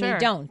 but for many sure.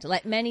 don't.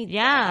 Like many,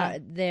 Yeah.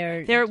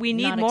 we we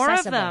need more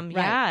of them. Right.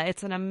 Yeah,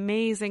 it's an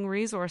amazing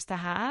resource to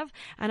have.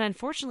 And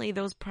unfortunately,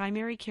 those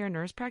primary care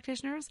nurse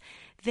practitioners,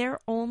 they're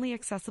only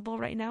accessible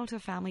right now to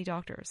family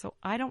doctors. So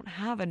I don't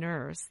have a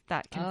nurse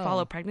that can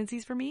follow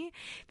pregnancies for me.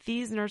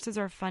 These nurses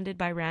are funded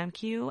by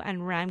RAMQ,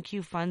 and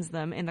RAMQ funds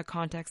them in the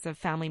context of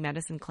family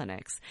medicine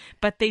clinics.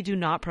 But they do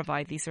not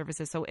provide these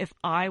services. So if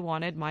I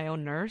wanted my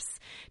own nurse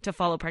to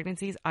follow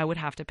pregnancies, I would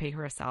have to pay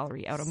her a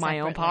salary out of my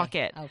own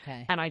pocket.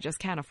 Okay. And I just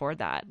can't afford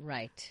that.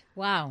 Right.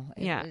 Wow.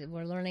 Yeah.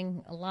 We're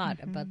learning a lot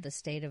about the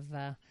state of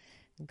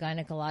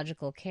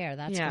gynecological care,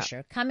 that's Yeah. for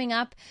sure. Coming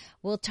up,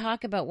 we'll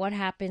talk about what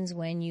happens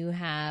when you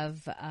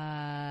have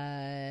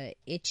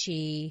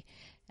itchy,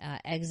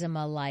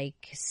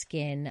 eczema-like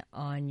skin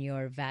on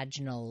your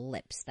vaginal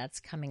lips. That's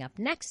coming up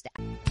next.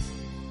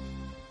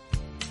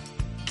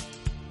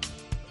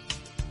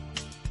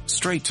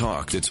 Straight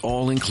talk that's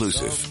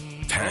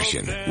all-inclusive.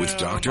 Passion with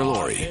Dr.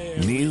 Lori.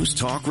 News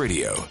Talk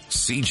Radio.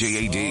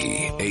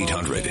 CJAD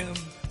 800.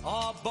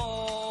 Are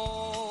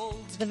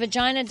bald. the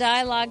Vagina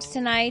Dialogues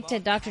tonight.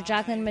 Dr.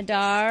 Jacqueline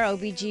Madar,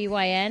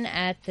 OBGYN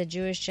at the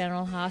Jewish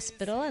General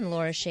Hospital, and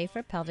Laura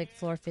Schaefer, pelvic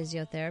floor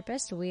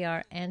physiotherapist. We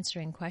are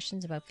answering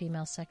questions about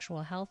female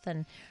sexual health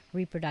and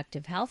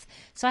reproductive health.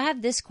 So I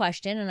have this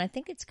question, and I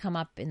think it's come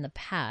up in the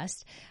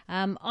past.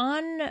 On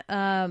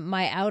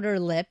my outer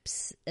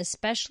lips,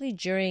 especially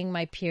during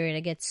my period, I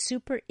get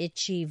super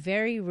itchy,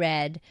 very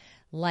red,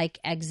 like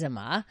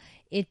eczema.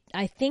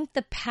 I think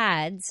the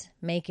pads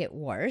make it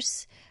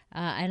worse.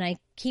 And I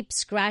keep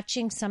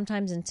scratching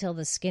sometimes until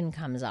the skin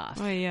comes off.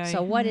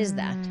 So what is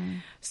that?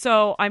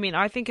 So, I mean,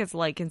 I think it's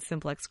lichen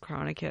simplex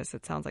chronicus.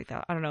 It sounds like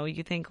that. I don't know.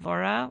 You think,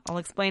 Laura? I'll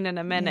explain in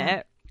a minute.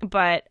 Yeah.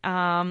 But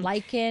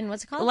lichen,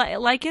 what's it called?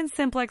 Lichen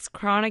simplex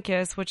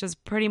chronicus, which is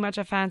pretty much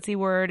a fancy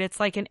word. It's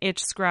like an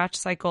itch scratch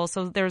cycle.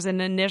 So there's an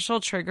initial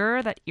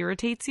trigger that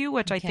irritates you,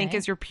 which I think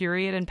is your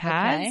period and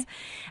pads.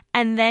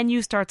 And then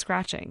you start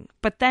scratching.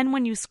 But then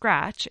when you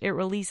scratch, it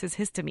releases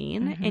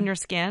histamine in your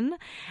skin,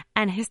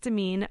 and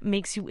histamine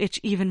makes you itch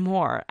even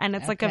more. And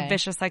it's like a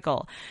vicious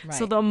cycle. Right.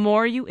 So the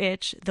more you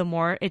itch, the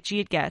more itchy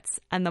it gets,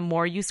 and the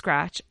more you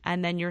scratch,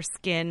 and then your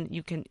skin,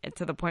 you can,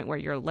 to the point where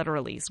you're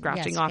literally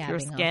scratching off your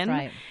skin.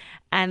 Right.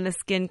 And the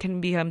skin can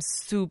become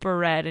super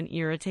red and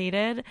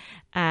irritated.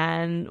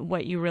 And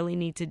what you really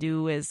need to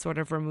do is sort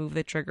of remove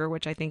the trigger,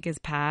 which I think is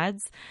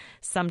pads.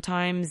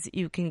 Sometimes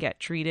you can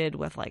get treated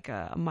with like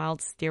a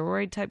mild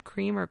steroid type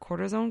cream or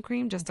cortisone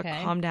cream just to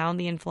calm down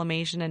the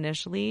inflammation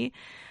initially.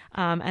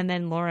 And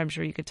then, Laura, I'm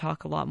sure you could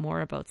talk a lot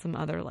more about some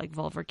other like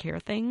vulvar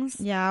care things.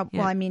 Yeah.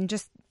 Well, I mean,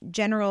 just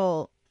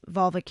general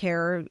vulva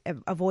care,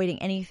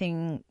 avoiding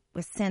anything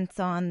with scents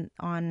on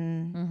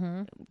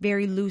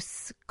very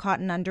loose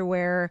cotton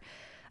underwear,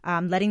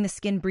 letting the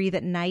skin breathe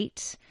at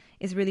night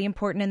is really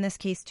important in this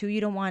case too.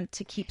 You don't want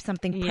to keep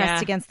something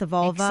pressed against the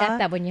vulva. Except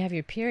that when you have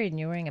your period and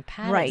you're wearing a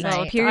pad right. at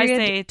night. So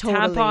period, I say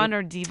tampon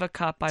or Diva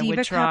Cup I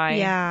would try.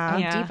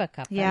 Diva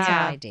Cup, that's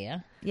an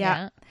idea.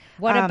 Yeah.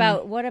 What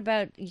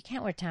about, you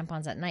can't wear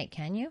tampons at night,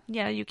 can you?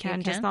 Yeah, you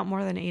can, just not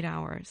more than 8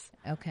 hours.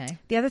 Okay.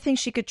 The other thing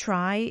she could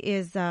try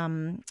is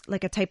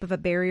like a type of a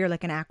barrier,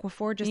 like an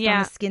Aquaphor, just on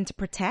the skin to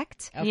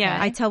protect. Okay. Yeah.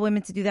 I tell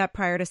women to do that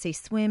prior to, say,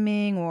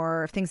 swimming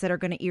or things that are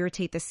going to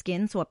irritate the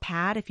skin. So a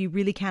pad, if you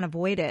really can't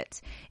avoid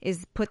it,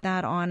 is put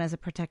that on as a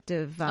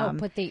protective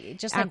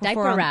just like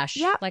diaper rash,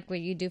 like what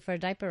you do for a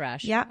diaper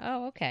rash. Yeah.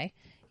 Oh, okay.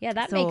 Yeah,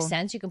 that makes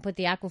sense. You can put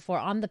the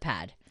Aquaphor on the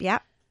pad. Yeah.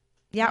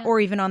 Yeah, or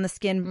even on the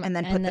skin and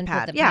then put the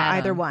pad.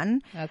 Either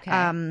one.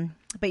 Okay.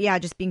 But yeah,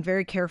 just being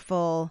very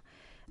careful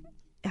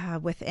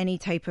with any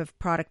type of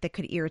product that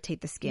could irritate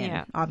the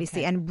skin,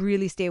 obviously, and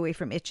really stay away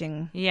from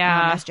itching,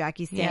 as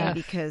Jackie's saying,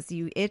 because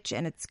you itch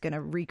and it's going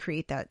to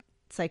recreate that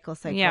cycle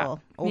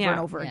over and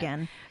over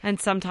again. And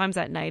sometimes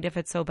at night, if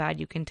it's so bad,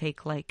 you can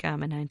take like an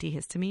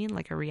antihistamine,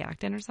 like a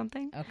Reactin or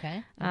something.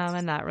 Okay.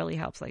 And that really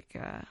helps, like...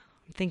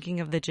 thinking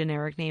of the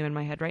generic name in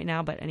my head right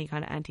now, but any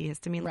kind of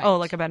antihistamine,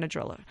 like a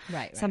Benadryl,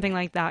 something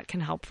like that can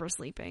help for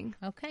sleeping.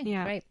 Okay,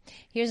 great.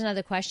 Here's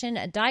another question.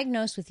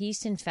 Diagnosed with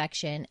yeast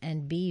infection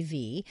and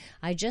BV,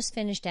 I just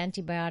finished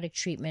antibiotic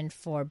treatment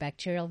for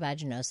bacterial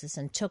vaginosis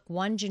and took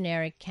one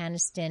generic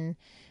canestin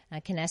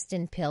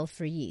pill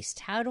for yeast.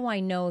 How do I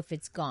know if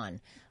it's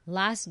gone?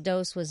 Last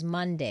dose was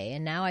Monday,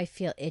 and now I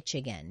feel itch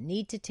again.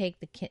 Need to take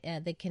the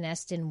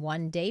canestin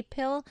 1-day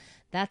pill?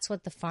 That's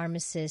what the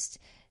pharmacist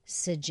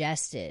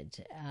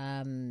suggested.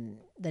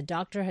 The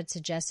doctor had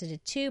suggested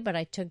it too, but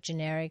I took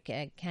generic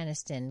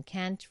canestin.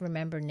 Can't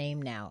remember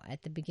name now.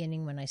 At the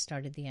beginning when I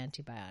started the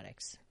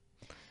antibiotics.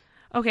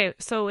 Okay,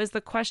 so is the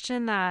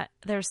question that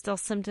there's still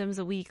symptoms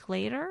a week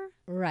later?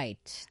 Right.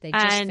 They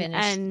just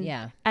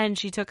finished. And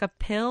she took a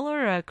pill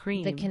or a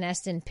cream? The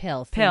canestin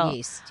pill for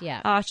yeast.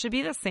 Yeah. It should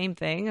be the same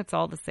thing. It's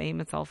all the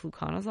same. It's all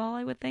fluconazole,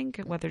 I would think,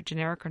 whether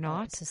generic or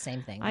not. It's the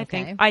same thing.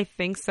 I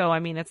think so. I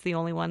mean, it's the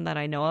only one that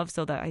I know of.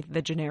 So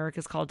the generic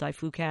is called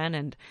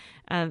Diflucan,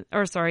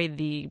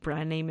 the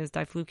brand name is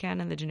Diflucan,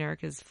 and the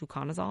generic is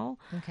fluconazole.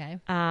 Okay.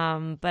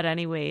 But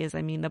anyways,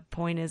 I mean, the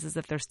point is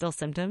if there's still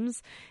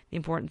symptoms, the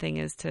important thing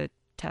is to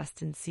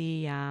test and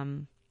see,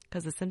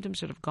 because the symptoms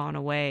should have gone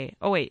away.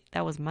 Oh wait,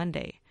 that was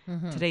Monday.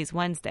 Today's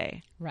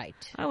Wednesday. Right.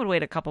 I would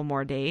wait a couple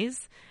more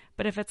days,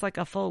 but if it's like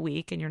a full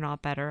week and you're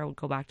not better, I would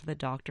go back to the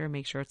doctor,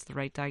 make sure it's the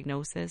right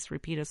diagnosis,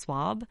 repeat a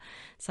swab.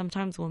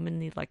 Sometimes women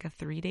need like a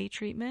 3-day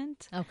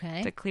treatment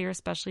to clear,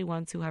 especially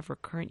ones who have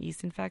recurrent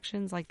yeast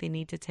infections. Like they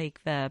need to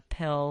take the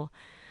pill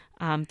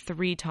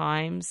 3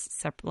 times,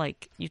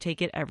 like you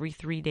take it every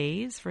 3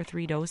 days for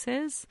 3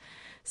 doses.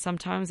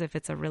 Sometimes if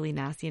it's a really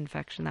nasty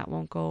infection, that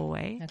won't go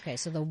away. Okay,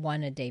 so the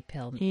 1-a-day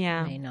pill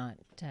may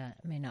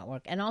not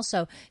work. And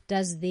also,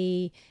 does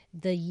the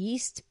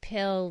yeast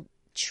pill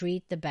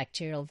treat the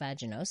bacterial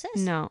vaginosis?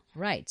 No.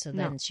 Right, so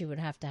then she would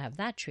have to have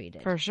that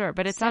treated. For sure,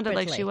 but it sounded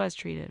like she was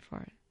treated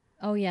for it.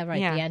 Oh, yeah, right,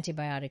 the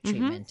antibiotic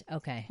treatment.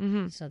 Okay,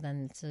 so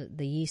then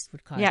the yeast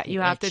would cause you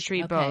have to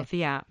treat both,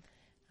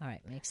 All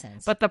right, makes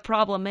sense. But the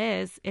problem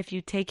is, if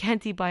you take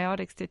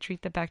antibiotics to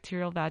treat the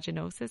bacterial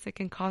vaginosis, it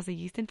can cause a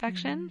yeast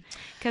infection.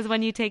 Because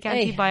when you take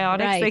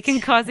antibiotics, they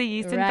can cause a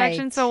yeast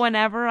infection. So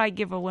whenever I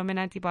give a woman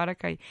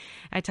antibiotic,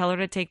 I tell her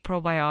to take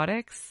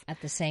probiotics. At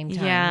the same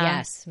time,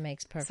 yes,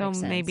 makes perfect sense.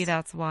 So maybe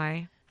that's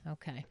why.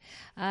 Okay.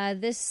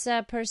 This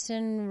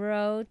person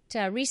wrote,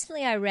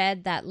 recently I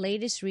read that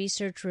latest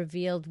research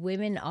revealed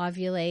women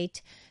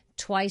ovulate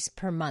twice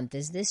per month.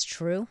 Is this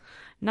true?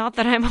 Not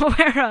that I'm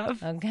aware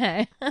of.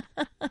 Okay.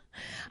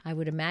 I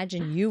would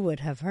imagine you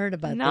would have heard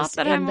about this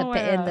in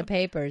the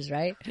papers,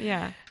 right?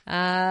 Yeah.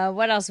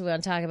 What else do we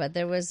want to talk about?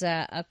 There was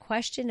a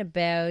question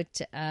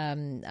about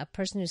a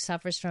person who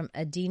suffers from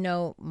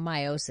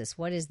adenomyosis.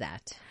 What is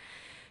that?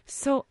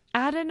 So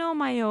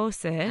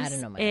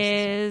adenomyosis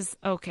is,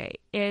 okay,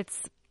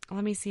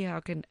 let me see how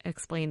I can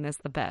explain this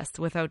the best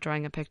without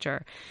drawing a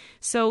picture.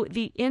 So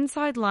the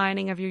inside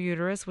lining of your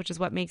uterus, which is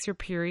what makes your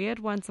period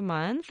once a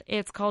month,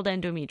 it's called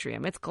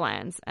endometrium. It's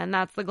glands, and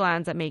that's the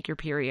glands that make your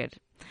period.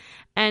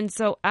 And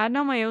so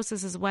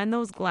adenomyosis is when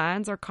those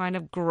glands are kind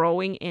of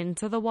growing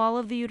into the wall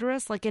of the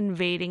uterus, like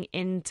invading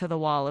into the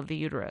wall of the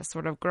uterus,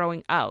 sort of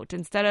growing out.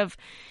 Instead of,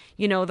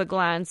 the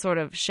glands sort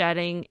of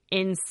shedding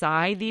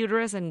inside the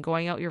uterus and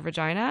going out your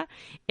vagina,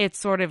 it's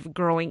sort of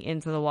growing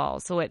into the wall.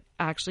 So it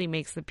actually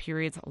makes the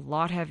periods a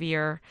lot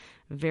heavier,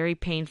 very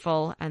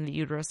painful, and the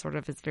uterus sort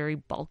of is very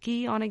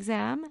bulky on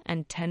exam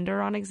and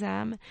tender on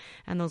exam.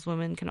 And those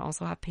women can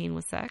also have pain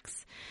with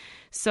sex.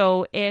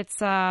 So it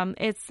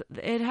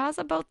has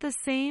about the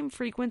same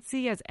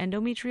frequency as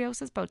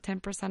endometriosis, about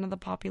 10% of the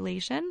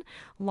population.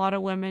 A lot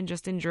of women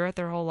just endure it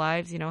their whole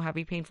lives,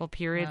 heavy, painful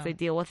periods. Wow. They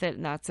deal with it,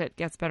 and that's it.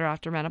 Gets better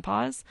after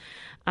menopause.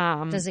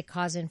 Does it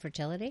cause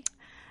infertility?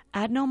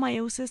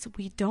 Adenomyosis,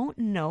 we don't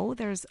know.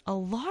 There's a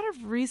lot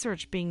of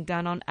research being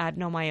done on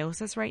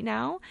adenomyosis right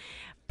now.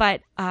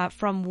 But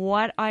from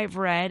what I've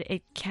read,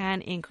 it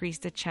can increase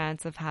the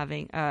chance of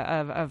having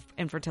of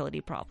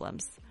infertility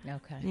problems.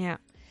 Okay. Yeah.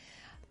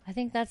 I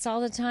think that's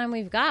all the time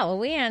we've got. Well,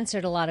 we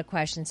answered a lot of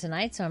questions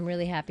tonight, so I'm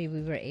really happy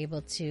we were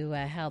able to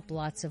help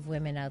lots of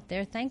women out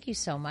there. Thank you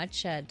so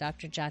much,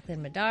 Dr.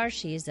 Jacqueline Madar.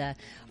 She is a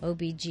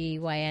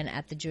OBGYN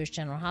at the Jewish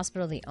General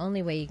Hospital. The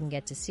only way you can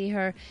get to see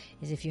her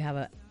is if you have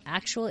an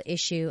actual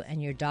issue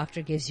and your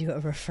doctor gives you a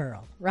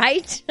referral,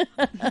 right?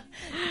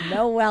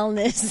 No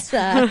wellness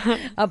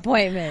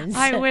appointments.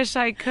 I wish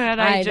I could.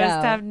 I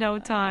just have no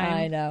time.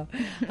 I know.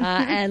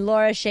 And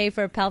Laura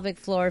Schaefer, pelvic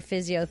floor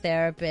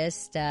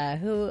physiotherapist,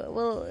 who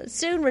will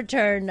soon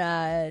return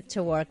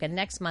to work. And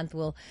next month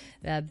we'll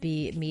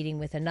be meeting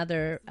with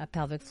another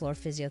pelvic floor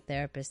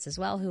physiotherapist as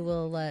well, who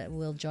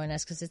will join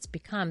us because it's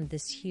become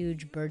this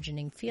huge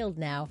burgeoning field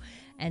now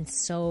and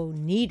so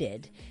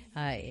needed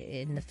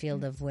in the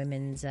field of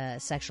women's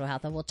sexual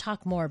health. And we'll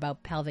talk more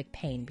about pelvic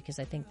pain because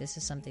I think this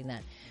is something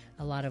that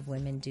a lot of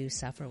women do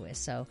suffer with.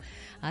 So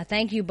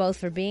thank you both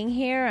for being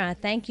here.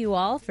 Thank you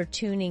all for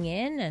tuning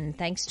in, and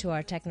thanks to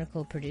our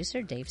technical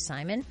producer, Dave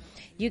Simon.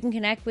 You can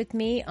connect with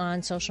me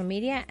on social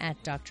media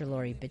at Dr.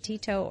 Lori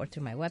Betito or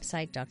through my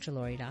website,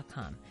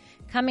 drlori.com.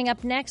 Coming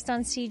up next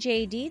on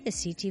CJAD, the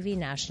CTV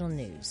National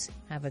News.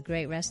 Have a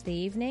great rest of the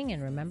evening,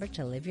 and remember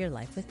to live your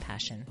life with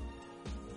passion.